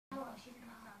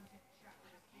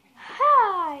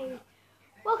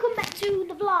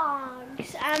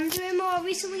vlogs. I'm doing more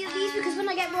recently of these because when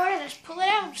I get bored I just pull it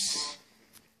out.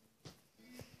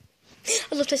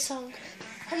 I love this song.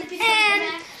 And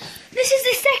this is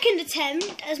the second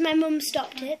attempt as my mum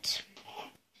stopped it.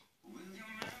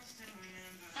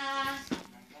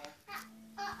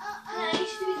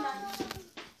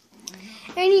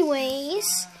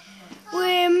 Anyways,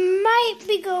 we might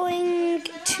be going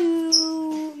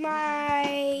to my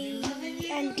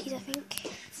auntie's, I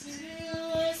think.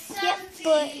 Yep,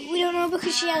 but we don't know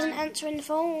because she hasn't answering the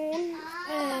phone.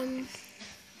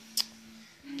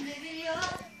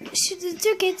 The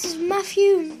two kids is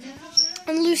Mathew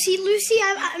and Lucy. Lucy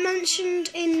I mentioned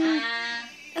in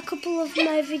a couple of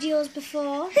my videos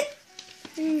before,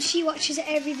 and she watches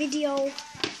every video.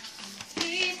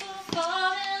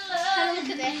 Have a look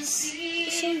at this.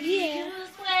 So yeah,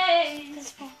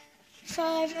 there's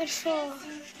 5 and 4.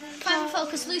 5 and 4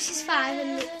 because Lucy's 5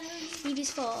 and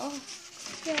Evie's 4.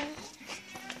 Yeah.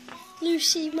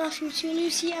 Lucy, Mathew, 2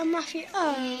 Lucy and Mathew.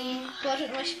 Oh. But I don't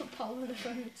know why she put Paul on the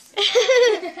front.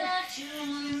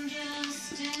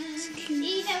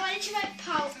 Eva, why did you write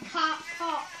Paul?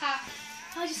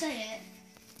 How'd you say it?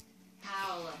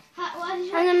 Paul. I'm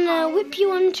gonna whip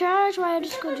you on charge while I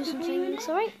just go do some things.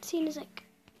 Alright, see you in a sec.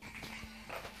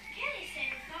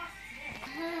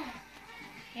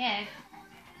 Yeah.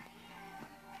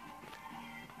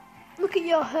 Look at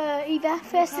your hair, Eva.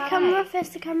 Face the camera, face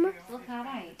the camera. Look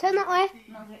alright. Turn that way.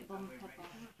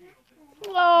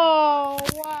 Oh,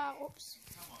 wow. Oops.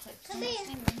 Come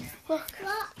here. Look.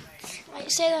 What?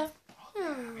 Right, say that.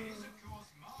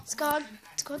 It's good.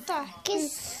 It's good there.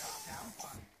 Kiss.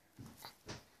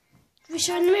 We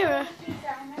show in the mirror.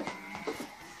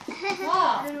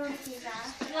 What?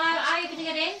 Are you going to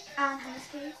get in?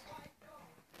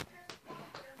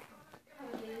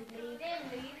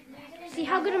 See,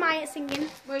 how good am I at singing?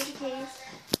 Where's your keys?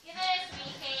 Give us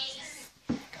 3 keys.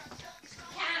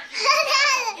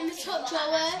 In the top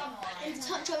drawer. In the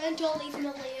top drawer, and don't leave them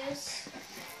on layers.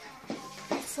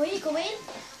 Where are you going?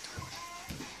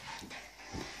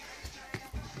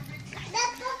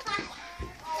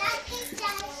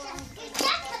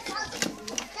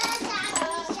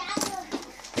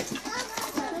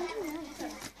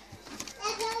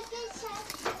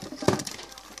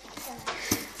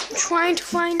 Trying to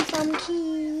find some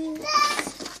keys.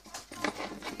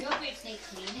 Your boots need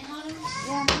cleaning on them.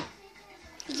 Yeah.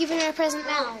 You're giving her a present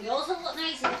now. Yours will look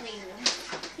nice and clean.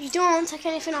 You don't take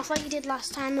anything off like you did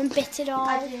last time and bit it all.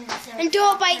 I didn't. And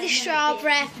don't bite the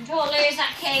strawberry. Don't lose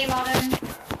that key, Modern.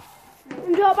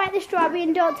 And don't bite the strawberry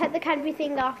and don't take the Cadbury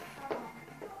thing off.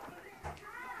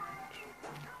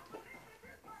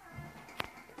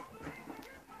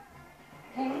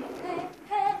 Hey, hey,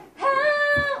 hey,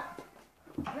 help!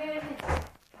 Where is it?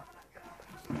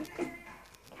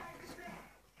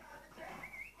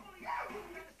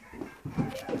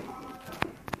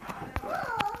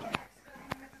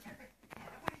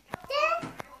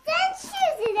 There's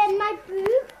Susan in my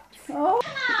boot. Oh.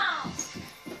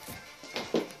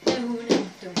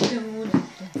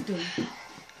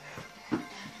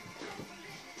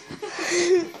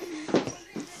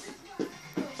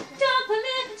 Don't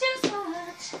believe it too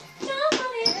much. Don't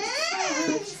believe it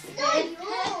too much.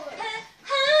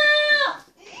 Help!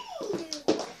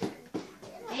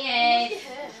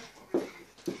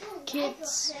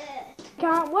 Kids.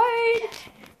 Can't wait.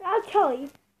 I'll tell you.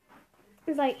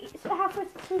 It's like,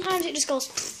 sometimes it just goes,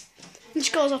 and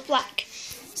just goes off black.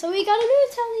 So we got a new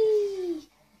telly.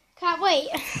 Can't wait.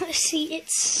 Let's see,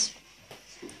 it's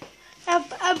a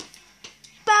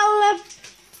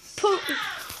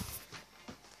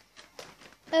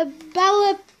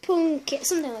Ballapunk,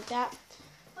 something like that.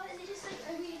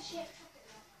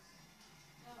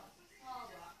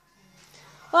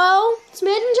 Well, it's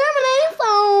made in Germany,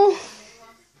 so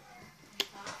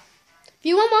if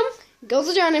you want one, go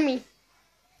to Germany.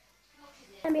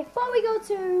 And before we go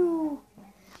to,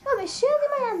 it's surely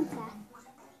my auntie.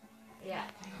 Yeah.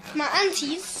 My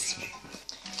aunties.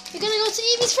 We're gonna go to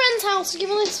Evie's friend's house to give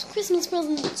her this Christmas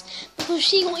present because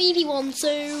she got Evie one.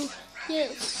 So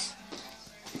yes,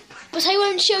 but I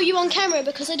won't show you on camera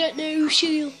because I don't know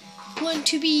she'll want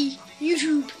to be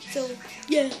YouTube. So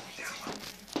yeah.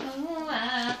 Oh,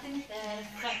 I think that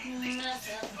if I can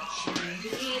myself,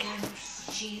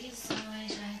 she's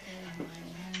always right there when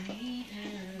I need her.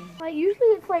 Like usually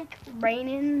it's like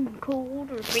raining,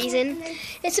 cold, or freezing.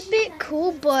 It's a bit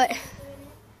cool, but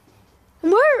we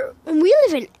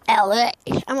live in LA.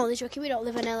 I'm only joking. We don't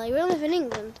live in LA. We live in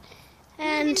England,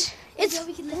 and it's.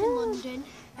 We can live in London.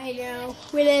 I know.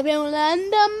 We live in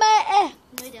London, mate.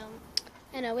 We don't.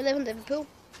 I know. We live in Liverpool.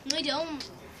 We don't.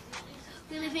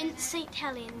 We live in St.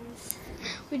 Helens.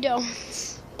 We don't.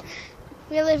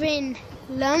 We live in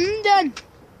London.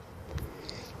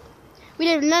 We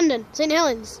live in London, St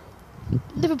Helens,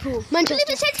 Liverpool, Manchester. We live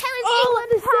in St Helens, all at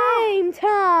the same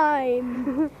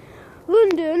time.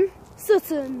 London,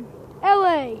 Sutton,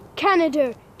 LA,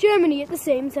 Canada, Germany at the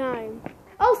same time.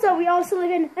 Also, we also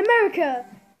live in America,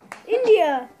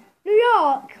 India, New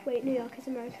York. Wait, New York is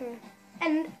America.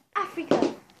 And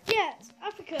Africa. Yes,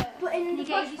 Africa. But in the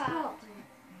posh part.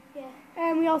 Yeah.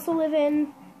 And we also live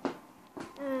in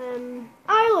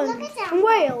Ireland and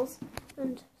Wales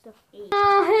and stuff.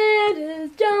 Our head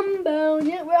is jumbo.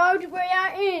 Yeah, we are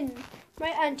in my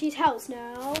auntie's house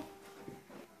now.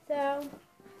 So,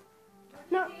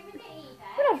 we're not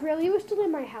really. We're still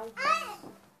in my house.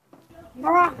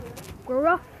 We're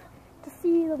off to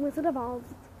see the Wizard of Oz.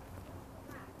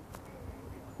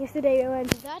 Yesterday we went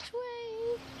that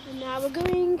way, and now we're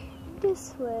going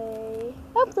this way.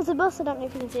 Oh, there's a bus. I don't know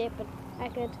if you can see it, but I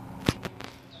could.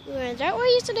 We went that way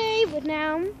yesterday, but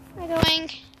now we're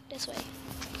going this way.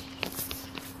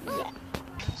 Yeah.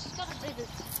 She's got to do this.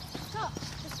 Stop.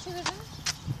 There's two of them.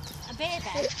 A baby,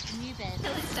 a new baby.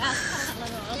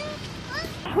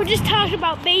 We're just talking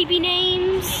about baby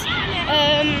names.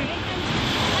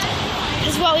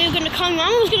 Because what we were going to call me.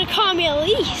 Mama was going to call me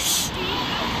Elise.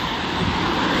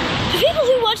 The people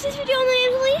who watch this video know the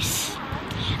name Elise.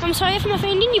 I'm sorry if I'm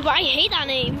offending you, but I hate that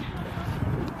name.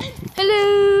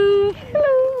 Hello.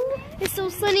 Hello. It's so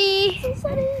sunny.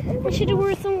 I should have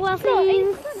worn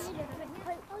sunglasses.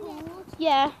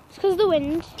 Yeah, it's because of the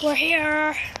wind. We're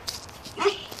here.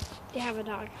 They have a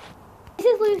dog. This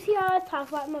is Lucy. I always talk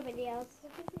about in my videos.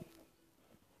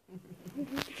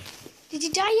 Did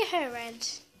you dye your hair red?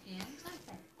 Yeah,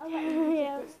 exactly.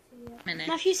 Yeah. Minute.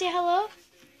 Matthew, say hello.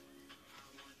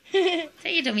 Take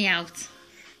your dummy out.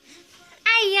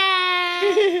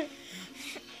 Hiya!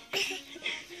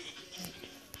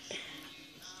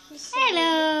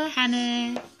 Hello,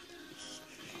 Hannah.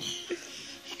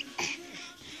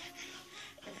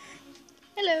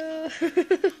 Hello.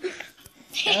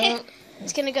 Oh.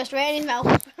 It's gonna go straight in his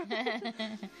mouth.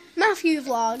 Mathew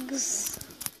vlogs.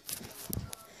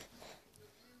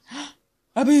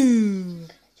 Aboo!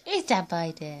 Is that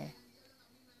by there?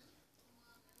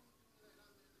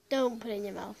 Don't put it in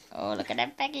your mouth. Oh, look at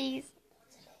them peggies.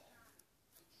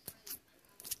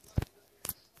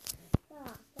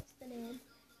 What's the name?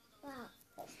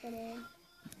 What's the name?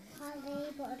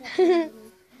 Harry, but I don't know.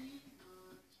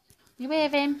 You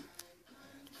waving?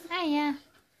 Hiya.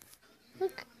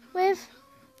 Look, wave.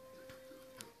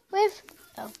 Wave.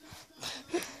 Oh.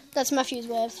 That's Matthew's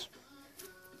wave.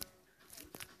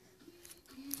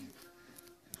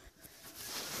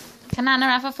 Can Anna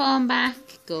have a phone back?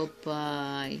 Good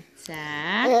boy.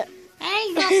 Dad.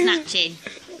 Hey, no snatching.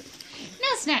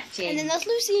 No snatching. And then that's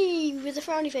Lucy with the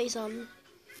frowny face on.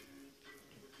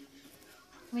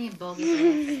 Me and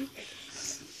Boggy.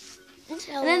 And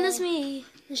then there's me,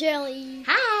 Shirley.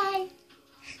 Hi.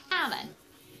 Alan.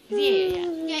 Is he here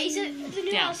yet? Yeah, he's at the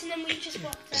new Yeah. house, and then we just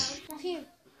walked down. Matthew.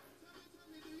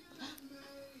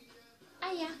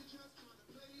 Hiya.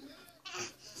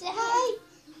 Say hi.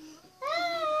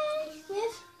 Hi.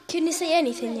 Wave. Couldn't you say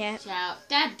anything yet? Ciao.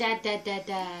 Dad, dad, dad, dad,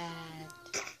 dad.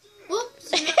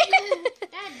 Whoops. Dad,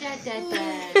 dad, dad,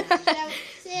 dad.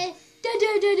 Say da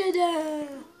da da da da.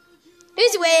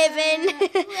 Who's waving?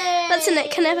 That's a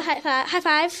Can I have a high five? High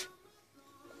five.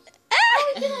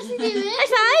 High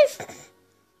five.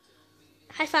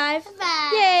 High five.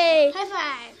 Yay. High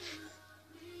five.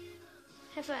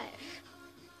 High five.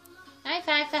 High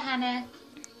five for Hannah.